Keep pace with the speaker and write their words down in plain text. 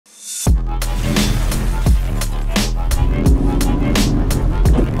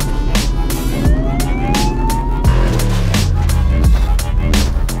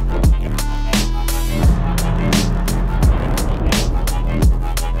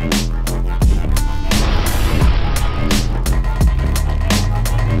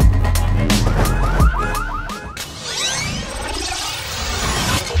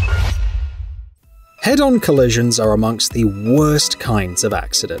Head-on collisions are amongst the worst kinds of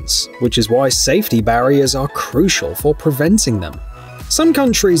accidents, which is why safety barriers are crucial for preventing them. Some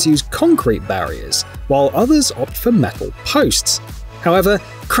countries use concrete barriers, while others opt for metal posts. However,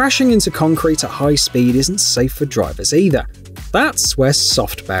 crashing into concrete at high speed isn't safe for drivers either. That's where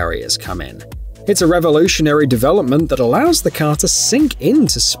soft barriers come in. It's a revolutionary development that allows the car to sink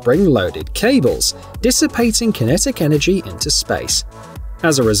into spring-loaded cables, dissipating kinetic energy into space.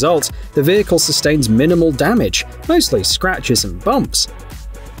 As a result, the vehicle sustains minimal damage, mostly scratches and bumps.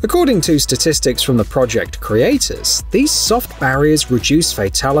 According to statistics from the project creators, these soft barriers reduce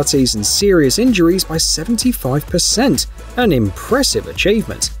fatalities and serious injuries by 75%, an impressive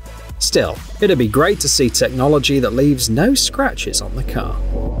achievement. Still, it'd be great to see technology that leaves no scratches on the car.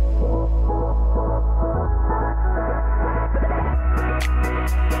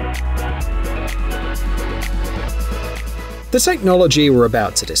 The technology we're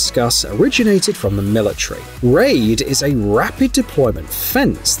about to discuss originated from the military. RAID is a rapid deployment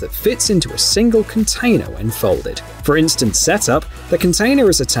fence that fits into a single container when folded. For instant setup, the container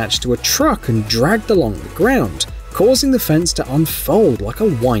is attached to a truck and dragged along the ground, causing the fence to unfold like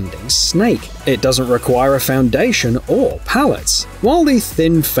a winding snake. It doesn't require a foundation or pallets. While the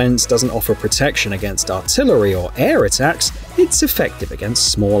thin fence doesn't offer protection against artillery or air attacks, it's effective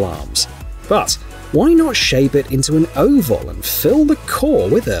against small arms. But why not shape it into an oval and fill the core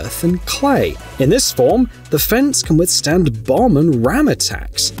with earth and clay? In this form, the fence can withstand bomb and ram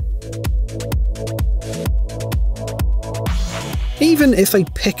attacks. Even if a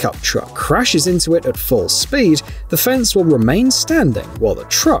pickup truck crashes into it at full speed, the fence will remain standing while the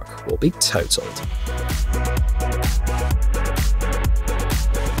truck will be totaled.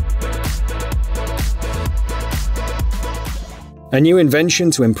 A new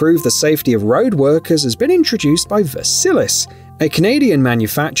invention to improve the safety of road workers has been introduced by Versilis, a Canadian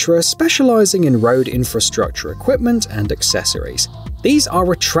manufacturer specializing in road infrastructure equipment and accessories. These are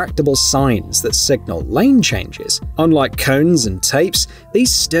retractable signs that signal lane changes. Unlike cones and tapes,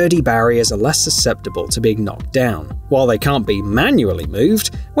 these sturdy barriers are less susceptible to being knocked down. While they can't be manually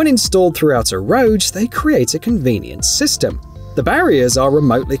moved, when installed throughout a road, they create a convenient system. The barriers are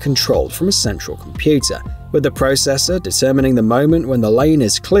remotely controlled from a central computer, with the processor determining the moment when the lane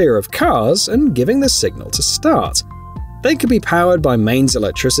is clear of cars and giving the signal to start. They can be powered by mains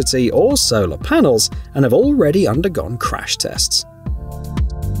electricity or solar panels and have already undergone crash tests.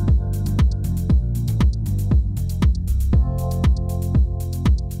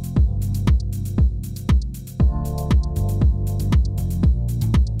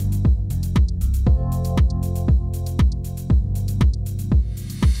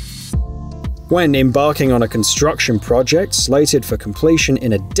 When embarking on a construction project slated for completion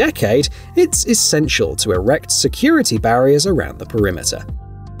in a decade, it's essential to erect security barriers around the perimeter.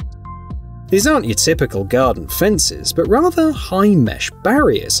 These aren't your typical garden fences, but rather high mesh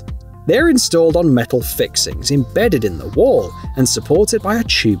barriers. They're installed on metal fixings embedded in the wall and supported by a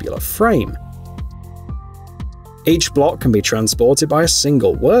tubular frame. Each block can be transported by a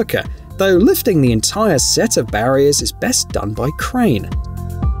single worker, though lifting the entire set of barriers is best done by crane.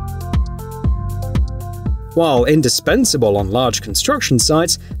 While indispensable on large construction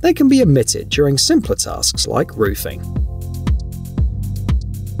sites, they can be omitted during simpler tasks like roofing.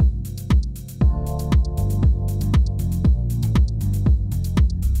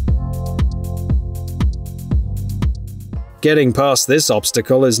 Getting past this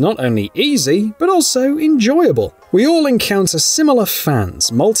obstacle is not only easy, but also enjoyable. We all encounter similar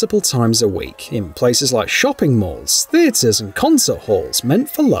fans multiple times a week in places like shopping malls, theatres and concert halls meant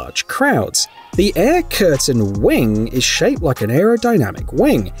for large crowds. The air curtain wing is shaped like an aerodynamic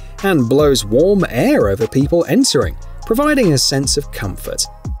wing and blows warm air over people entering, providing a sense of comfort.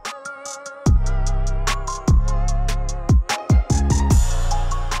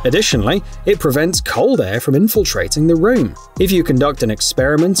 Additionally, it prevents cold air from infiltrating the room. If you conduct an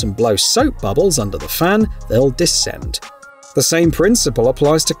experiment and blow soap bubbles under the fan, they'll descend. The same principle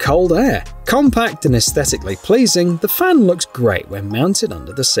applies to cold air. Compact and aesthetically pleasing, the fan looks great when mounted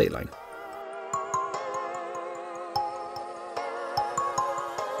under the ceiling.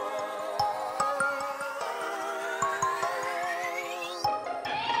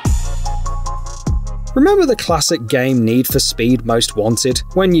 Remember the classic game Need for Speed Most Wanted?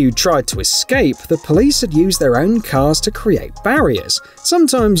 When you tried to escape, the police had used their own cars to create barriers,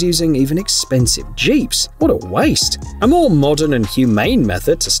 sometimes using even expensive jeeps. What a waste! A more modern and humane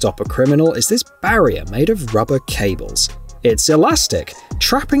method to stop a criminal is this barrier made of rubber cables. It's elastic,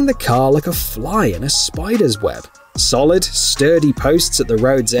 trapping the car like a fly in a spider's web. Solid, sturdy posts at the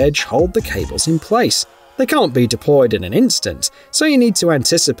road's edge hold the cables in place. They can't be deployed in an instant, so you need to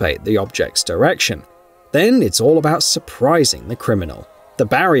anticipate the object's direction. Then it's all about surprising the criminal. The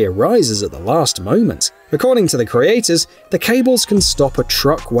barrier rises at the last moment. According to the creators, the cables can stop a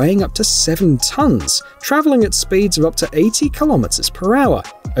truck weighing up to 7 tons, traveling at speeds of up to 80 km per hour,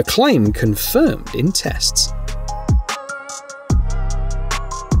 a claim confirmed in tests.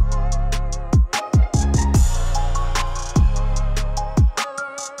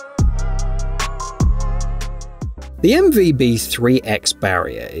 The MVB-3X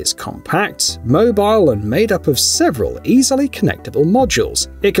barrier is compact, mobile, and made up of several easily connectable modules.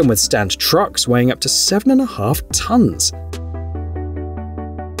 It can withstand trucks weighing up to 7.5 tons.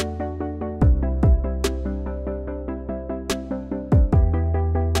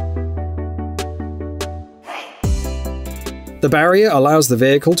 The barrier allows the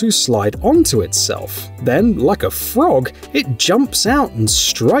vehicle to slide onto itself. Then, like a frog, it jumps out and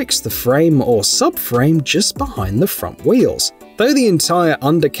strikes the frame or subframe just behind the front wheels. Though the entire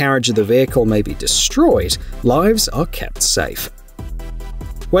undercarriage of the vehicle may be destroyed, lives are kept safe.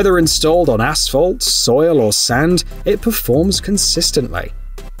 Whether installed on asphalt, soil, or sand, it performs consistently.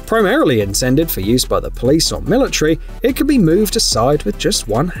 Primarily intended for use by the police or military, it can be moved aside with just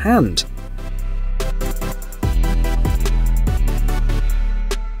one hand.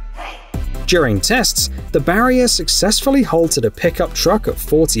 During tests, the barrier successfully halted a pickup truck at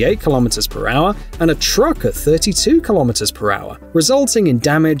 48 km per hour and a truck at 32 km per hour, resulting in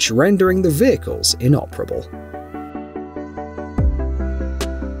damage rendering the vehicles inoperable.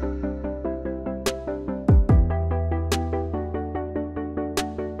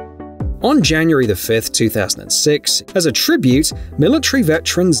 On January 5, 2006, as a tribute, military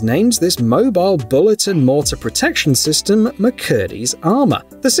veterans named this mobile bullet and mortar protection system McCurdy's Armor.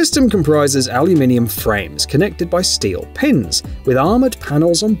 The system comprises aluminium frames connected by steel pins, with armored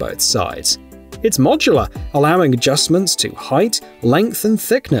panels on both sides. It's modular, allowing adjustments to height, length, and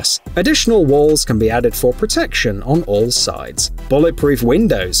thickness. Additional walls can be added for protection on all sides. Bulletproof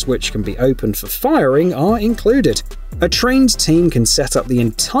windows, which can be opened for firing, are included. A trained team can set up the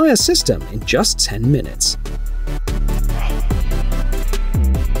entire system in just 10 minutes.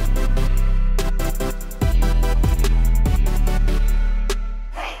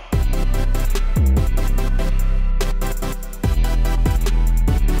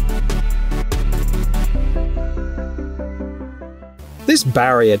 This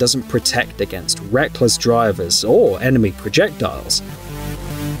barrier doesn't protect against reckless drivers or enemy projectiles.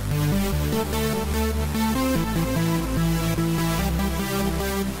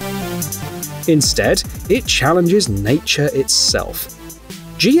 Instead, it challenges nature itself.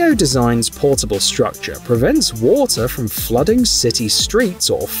 Geodesign's portable structure prevents water from flooding city streets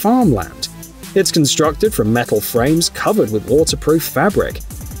or farmland. It's constructed from metal frames covered with waterproof fabric.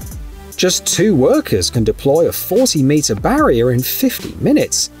 Just 2 workers can deploy a 40-meter barrier in 50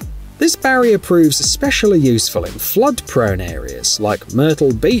 minutes. This barrier proves especially useful in flood-prone areas like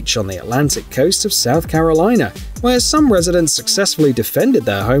Myrtle Beach on the Atlantic coast of South Carolina, where some residents successfully defended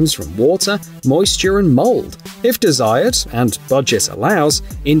their homes from water, moisture, and mold. If desired, and budget allows,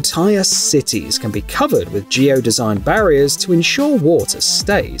 entire cities can be covered with geodesign barriers to ensure water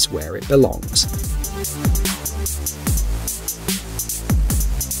stays where it belongs.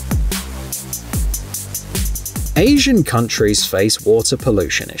 Asian countries face water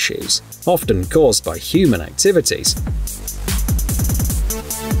pollution issues, often caused by human activities.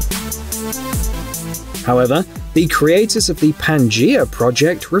 However, the creators of the Pangea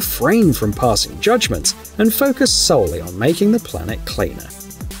project refrain from passing judgment and focus solely on making the planet cleaner.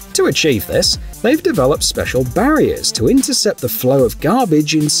 To achieve this, they've developed special barriers to intercept the flow of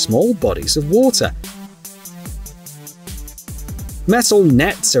garbage in small bodies of water. Metal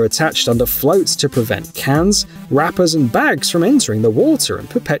nets are attached under floats to prevent cans, wrappers, and bags from entering the water and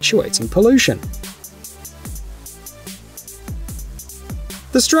perpetuating pollution.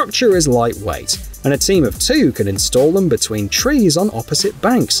 The structure is lightweight, and a team of 2 can install them between trees on opposite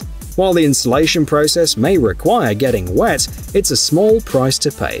banks. While the installation process may require getting wet, it's a small price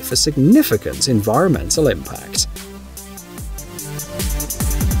to pay for significant environmental impact.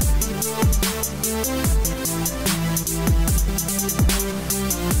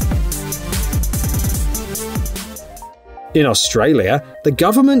 In Australia, the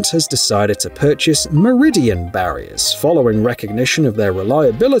government has decided to purchase Meridian barriers following recognition of their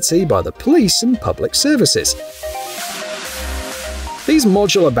reliability by the police and public services. These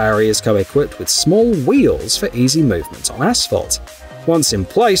modular barriers come equipped with small wheels for easy movement on asphalt. Once in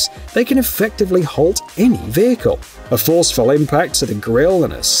place, they can effectively halt any vehicle. A forceful impact to the grille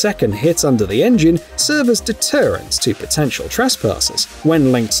and a second hit under the engine serve as deterrents to potential trespassers.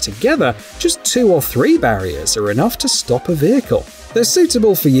 When linked together, just 2 or 3 barriers are enough to stop a vehicle. They're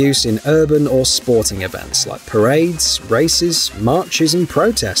suitable for use in urban or sporting events like parades, races, marches, and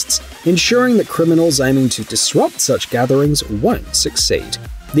protests, ensuring that criminals aiming to disrupt such gatherings won't succeed.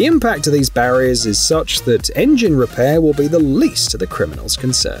 The impact of these barriers is such that engine repair will be the least of the criminals'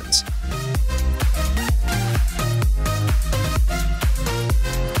 concerns.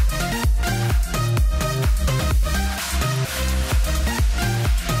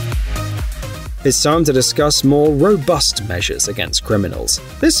 It's time to discuss more robust measures against criminals.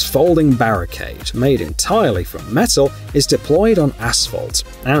 This folding barricade, made entirely from metal, is deployed on asphalt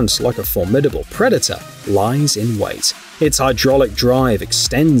and, like a formidable predator, lies in wait. Its hydraulic drive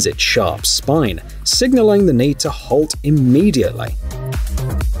extends its sharp spine, signaling the need to halt immediately.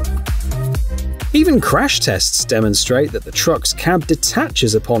 Even crash tests demonstrate that the truck's cab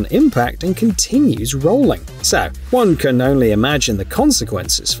detaches upon impact and continues rolling, so one can only imagine the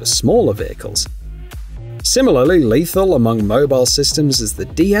consequences for smaller vehicles. Similarly lethal among mobile systems is the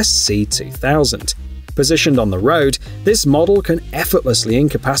DSC-2000. Positioned on the road, this model can effortlessly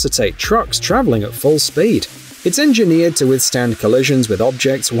incapacitate trucks traveling at full speed. It's engineered to withstand collisions with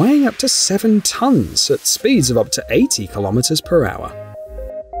objects weighing up to 7 tons at speeds of up to 80 km per hour.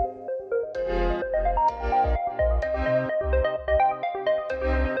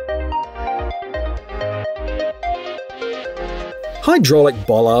 Hydraulic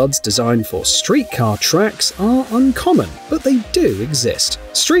bollards designed for streetcar tracks are uncommon, but they do exist.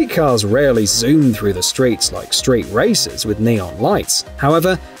 Streetcars rarely zoom through the streets like street racers with neon lights.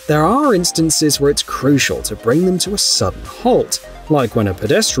 However, there are instances where it's crucial to bring them to a sudden halt, like when a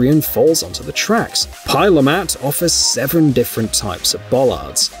pedestrian falls onto the tracks. Pilomat offers 7 different types of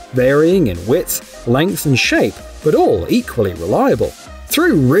bollards, varying in width, length, and shape, but all equally reliable.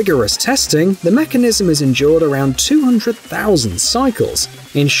 Through rigorous testing, the mechanism has endured around 200,000 cycles,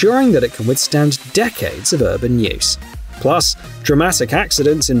 ensuring that it can withstand decades of urban use. Plus, dramatic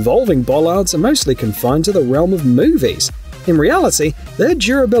accidents involving bollards are mostly confined to the realm of movies. In reality, their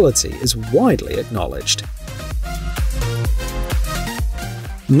durability is widely acknowledged.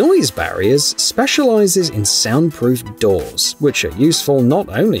 Noise Barriers specializes in soundproof doors, which are useful not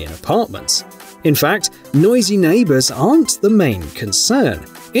only in apartments. In fact, noisy neighbors aren't the main concern.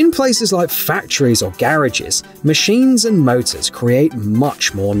 In places like factories or garages, machines and motors create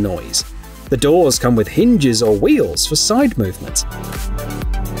much more noise. The doors come with hinges or wheels for side movement.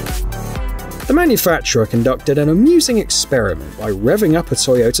 The manufacturer conducted an amusing experiment by revving up a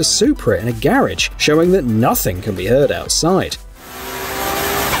Toyota Supra in a garage, showing that nothing can be heard outside.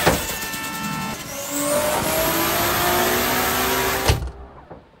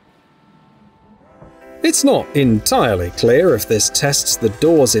 It's not entirely clear if this tests the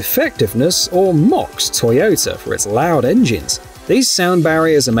door's effectiveness or mocks Toyota for its loud engines. These sound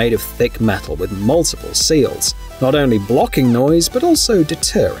barriers are made of thick metal with multiple seals, not only blocking noise but also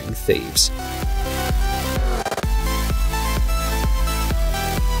deterring thieves.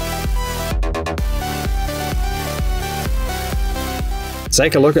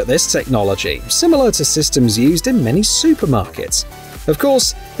 Take a look at this technology, similar to systems used in many supermarkets. Of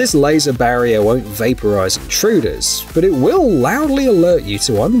course, this laser barrier won't vaporize intruders, but it will loudly alert you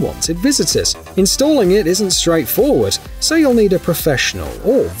to unwanted visitors. Installing it isn't straightforward, so you'll need a professional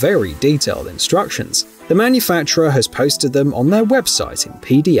or very detailed instructions. The manufacturer has posted them on their website in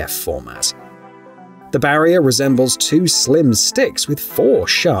PDF format. The barrier resembles 2 slim sticks with 4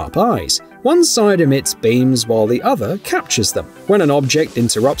 sharp eyes. One side emits beams while the other captures them. When an object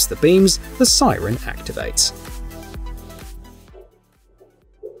interrupts the beams, the siren activates.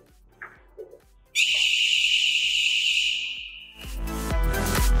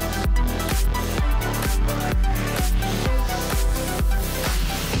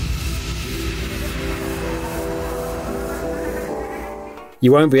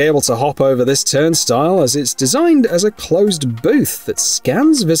 You won't be able to hop over this turnstile as it's designed as a closed booth that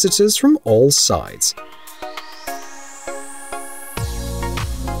scans visitors from all sides.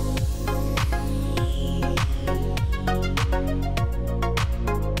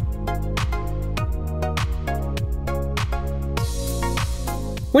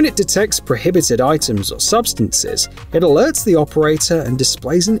 When it detects prohibited items or substances, it alerts the operator and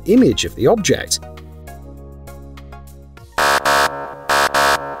displays an image of the object.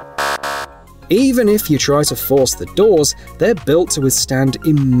 Even if you try to force the doors, they're built to withstand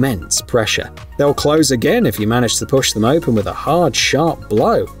immense pressure. They'll close again if you manage to push them open with a hard, sharp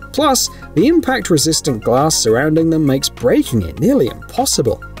blow. Plus, the impact-resistant glass surrounding them makes breaking it nearly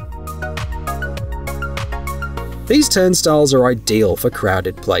impossible. These turnstiles are ideal for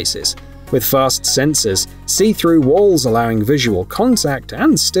crowded places. With fast sensors, see-through walls allowing visual contact,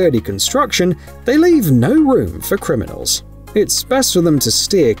 and sturdy construction, they leave no room for criminals. It's best for them to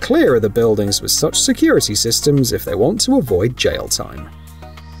steer clear of the buildings with such security systems if they want to avoid jail time.